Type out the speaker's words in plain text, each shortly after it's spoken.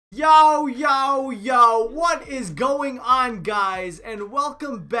Yo, what is going on, guys? And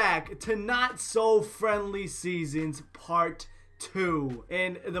welcome back to Not So Friendly Seasons Part 2.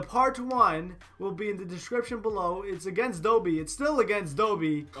 And the Part 1 will be in the description below. It's against Doby. It's still against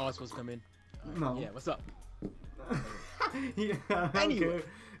Doby. Oh, it's supposed to come in? No. Yeah, what's up? Yeah, Anyway. okay.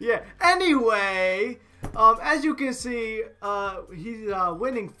 Yeah, anyway, as you can see, he's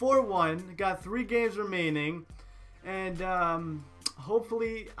winning 4-1. Got 3 games remaining. And,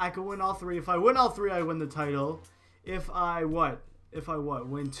 hopefully I can win all 3. If I win all 3, I win the title. If I win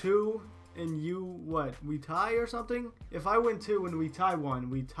 2 and you we tie or something? If I win 2 and we tie 1,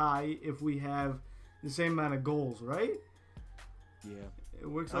 we tie if we have the same amount of goals, right? Yeah. It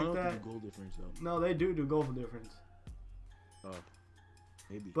works I like don't know that. if they do goal difference though. No, they do goal difference. Oh.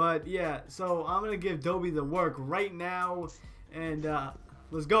 Maybe. But yeah, so I'm gonna give Doby the work right now, and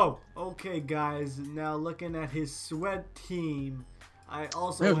let's go. Okay, guys. Now looking at his sweat team. I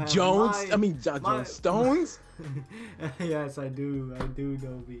also have Jones. Stones. Yes, I do,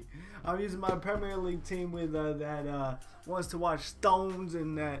 Doby. I'm using my Premier League team with that wants to watch Stones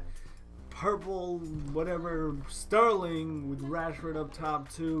and that purple whatever Sterling with Rashford up top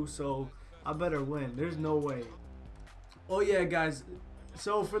too. So I better win. There's no way. Oh yeah, guys.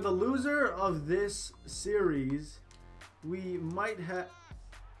 So for the loser of this series, we might have.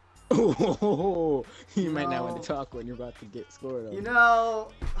 Oh, you might not want to talk when you're about to get scored on. You know,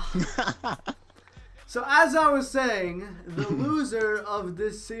 so as I was saying, the loser of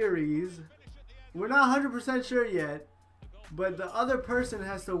this series, we're not 100% sure yet, but the other person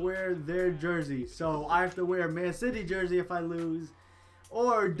has to wear their jersey. So I have to wear a Man City jersey if I lose,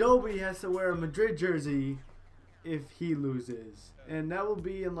 or Doby has to wear a Madrid jersey if he loses. And that will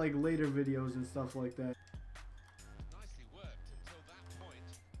be in like later videos and stuff like that.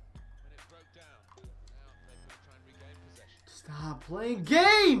 Stop playing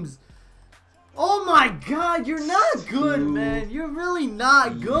games! Oh my god, you're not good, man. You're really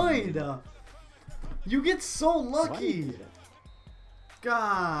not good. You get so lucky.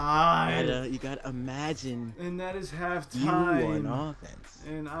 God. You gotta imagine. And that is You halftime. on offense.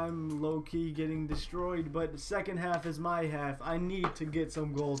 And I'm low-key getting destroyed, but the second half is my half. I need to get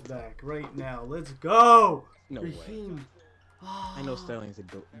some goals back right now. Let's go! No Raheem. way. I know Sterling's a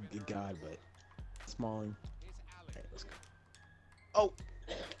god, but Smalling. Alright, let's go. Oh!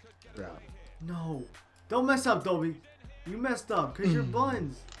 Bro. No. Don't mess up, Doby. You messed up because you're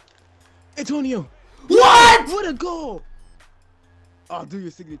buns. Antonio! What?! What a goal! Oh, do your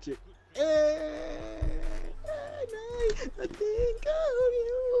signature. Hey, I think of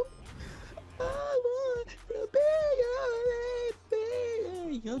you. I want to be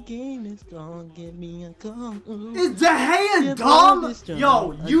your game is gonna give me a goal. Is De Gea dumb?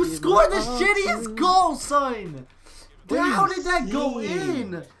 Yo, you scored the shittiest goal, son. How did that go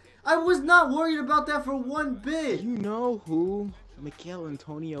in? I was not worried about that for one bit. You know who Mikel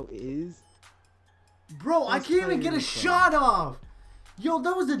Antonio is? Bro, I can't even get a shot off. Yo,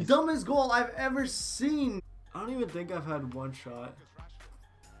 that was the dumbest goal I've ever seen. I don't even think I've had one shot.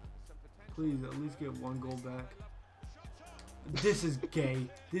 Please, at least get one goal back. This is gay.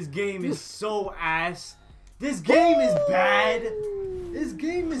 This game is so ass. This game is bad. This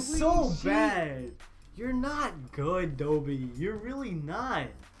game is so bad. You're not good, Doby. You're really not.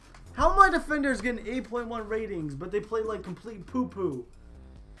 How are my defenders getting 8.1 ratings, but they play like complete poo-poo?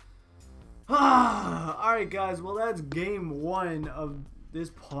 Alright, guys. Well, that's game 1 of this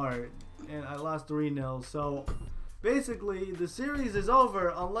part. And I lost 3-0. So, basically, the series is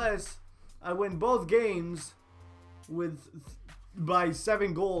over unless I win both games by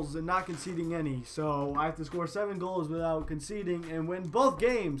 7 goals and not conceding any. So, I have to score 7 goals without conceding and win both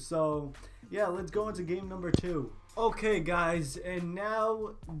games. So, yeah, let's go into game number 2. Okay, guys, and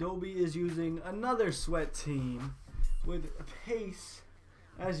now Doby is using another sweat team with pace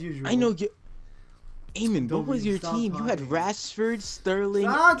as usual. I know you. Eamon, what was your team? Talking. You had Rashford, Sterling,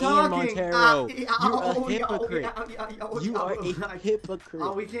 Stop and talking. Montero. You're a hypocrite. You are a hypocrite.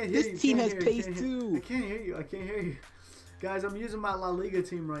 Oh, we can't hear you. This team has hear pace you. too. I can't hear you. I can't hear you. Guys, I'm using my La Liga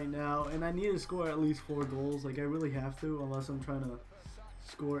team right now, and I need to score at least 4 goals. Like, I really have to, unless I'm trying to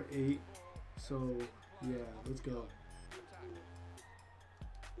score 8. So, yeah, let's go.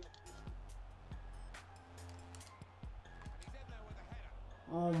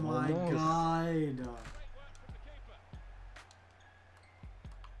 Oh my god.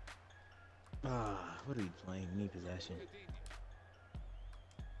 What are we playing? Need possession.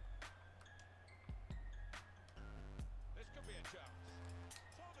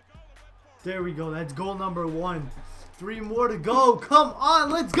 There we go. That's goal number 1. 3 more to go. Come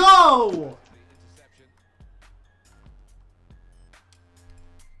on, let's go.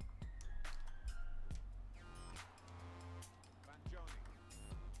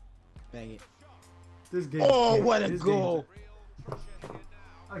 Bang it. This game. Oh, what a goal!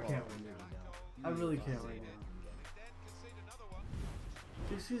 I can't win now. I really can't right now.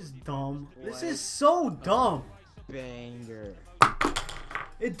 This is dumb. This is so dumb. Banger.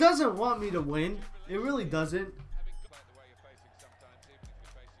 It doesn't want me to win. It really doesn't.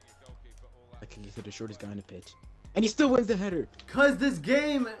 I can get to the shortest guy on the pitch. And he still wins the header. Cause this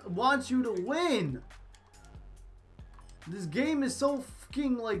game wants you to win. This game is so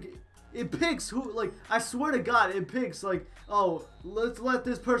fucking like, it picks who, like, I swear to God, it picks like, oh, let's let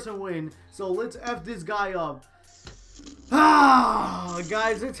this person win, so let's F this guy up. Ah,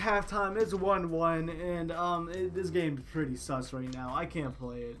 guys, it's halftime. It's 1-1, and this game's pretty sus right now. I can't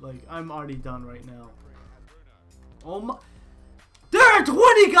play it. Like, I'm already done right now. Oh my! There are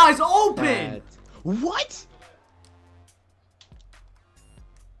 20 guys open. What?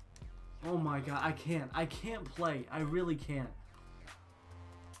 Oh my God, I can't. I can't play. I really can't.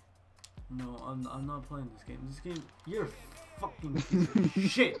 No, I'm not playing this game. This game, you're fucking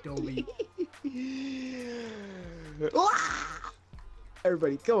shit, Doby.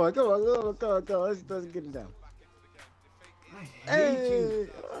 Everybody, come on. Let's get it down. I hate you.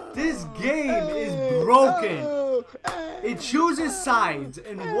 This game is broken. It chooses sides,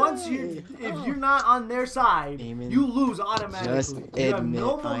 and once if you're not on their side, you lose automatically. Just you have admit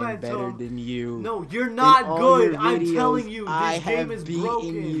no I'm momentum. better than you. No, you're not good. I'm Videos, telling you, I this game is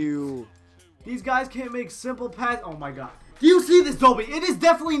broken. You. These guys can't make simple pass. Oh my God. Do you see this, Doby? It is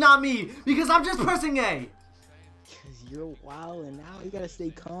definitely not me, because I'm just pressing A. Because you're wild, and now you gotta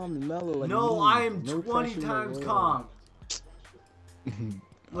stay calm and mellow. Like No, me. I am No 20 pressure, times no calm.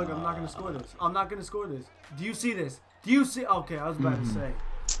 Look, I'm not gonna score this. I'm not gonna score this. Do you see this? Do you see? Okay, I was about to say.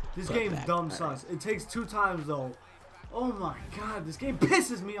 This game's dumb sus. It takes 2 times though. Oh my God, this game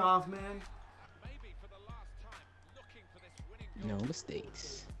pisses me off, man. No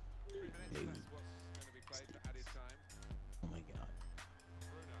mistakes. Oh my God.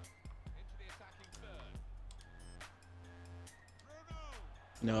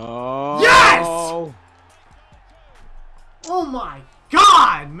 No. Yes! Oh my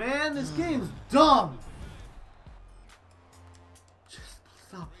God, man, this game's dumb. Just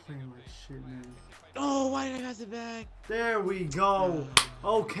stop playing like shit, man. Oh, why did I pass it back? There we go.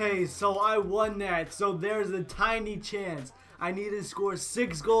 Okay, so I won that. So there's a tiny chance. I need to score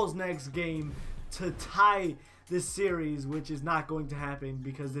 6 goals next game to tie this series, which is not going to happen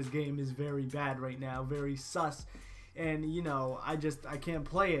because this game is very bad right now, very sus, and you know, I can't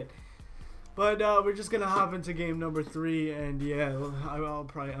play it. But we're just gonna hop into game number 3, and yeah, I'll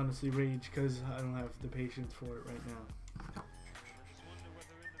probably honestly rage because I don't have the patience for it right now.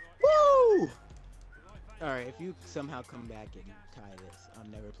 Woo! All right, if you somehow come back and tie this, I'm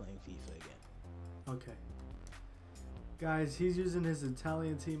never playing FIFA again. Okay. Guys, he's using his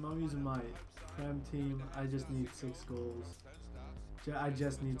Italian team. I'm using my Prem team. I just need 6 goals. I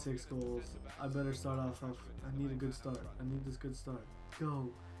just need 6 goals. I better start off. I need a good start. I need this good start.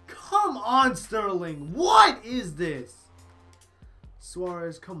 Go. Come on, Sterling. What is this?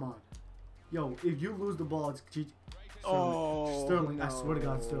 Suarez, come on. Yo, if you lose the ball, it's GG. Sterling, no. I swear to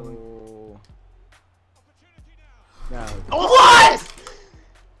God, Sterling. No. What?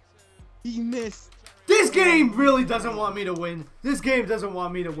 He missed. This game really doesn't want me to win. This game doesn't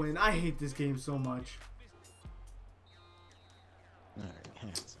want me to win. I hate this game so much.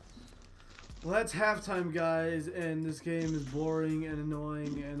 Well, that's halftime, guys, and this game is boring and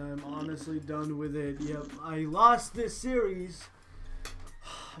annoying, and I'm honestly done with it. Yep, I lost this series.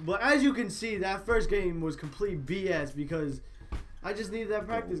 But as you can see, that first game was complete BS because I just needed that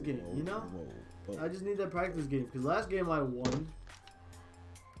practice game, you know? I just need that practice game because last game I won.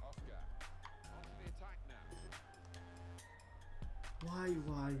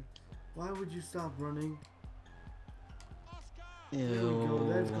 Why would you stop running? There we go.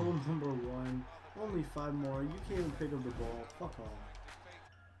 That's goal number 1. Only 5 more. You can't even pick up the ball. Fuck off.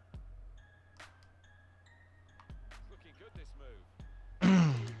 Looking good this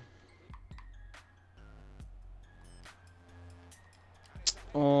move.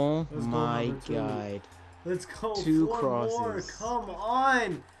 Oh my God. Let's go. 2 4 crosses. more. Come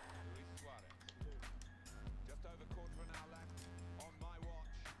on. Just over quarter of an hour left on my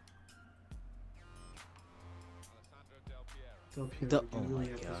watch. Alessandro Del Piero. You really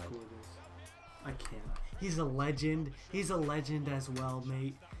have to score this. I can't. He's a legend. He's a legend as well,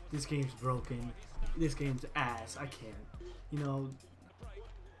 mate. This game's broken. This game's ass. I can't. You know.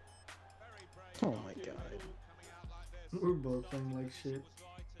 Oh my God. We're both playing like shit.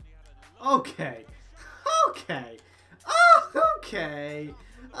 Okay. Okay. Oh, okay.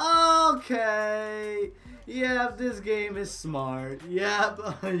 Okay. Yep, this game is smart. Yep,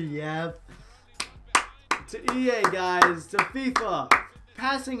 yep. To EA, guys, to FIFA,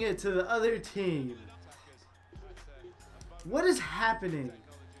 passing it to the other team. What is happening?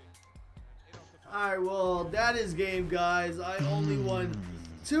 Alright, well, that is game, guys. I only won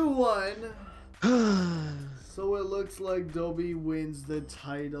 2-1. So it looks like Doby wins the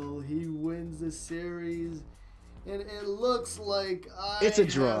title. He wins the series. And it looks like It's a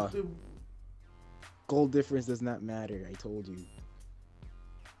draw. Goal difference does not matter. I told you.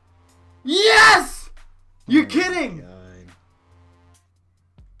 Yes! You're Oh kidding! my God.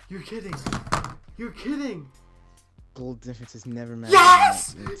 You're kidding. You're kidding. Goal differences never matter.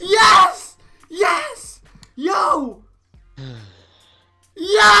 Yes! Yes! Yes! Yo!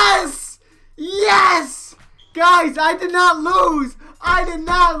 Yes! Yes! Guys, I did not lose. I did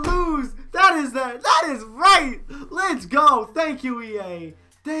not lose. That is right. Let's go. Thank you, EA.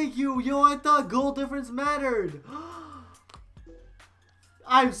 Thank you. Yo, I thought goal difference mattered.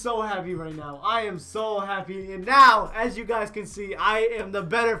 I'm so happy right now. I am so happy. And now, as you guys can see, I am the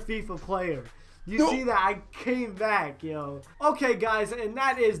better FIFA player. You see that? I came back, yo. Okay, guys, and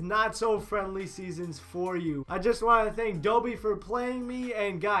that is Not So Friendly Seasons for you. I just want to thank Doby for playing me.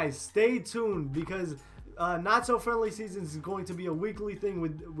 And, guys, stay tuned because Not So Friendly Seasons is going to be a weekly thing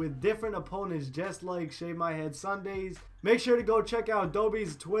with different opponents, just like Shave My Head Sundays. Make sure to go check out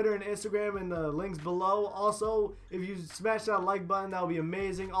Doby's Twitter and Instagram in the links below. Also, if you smash that like button, that would be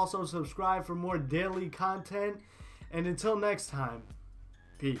amazing. Also, subscribe for more daily content. And until next time,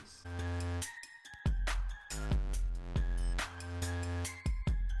 peace.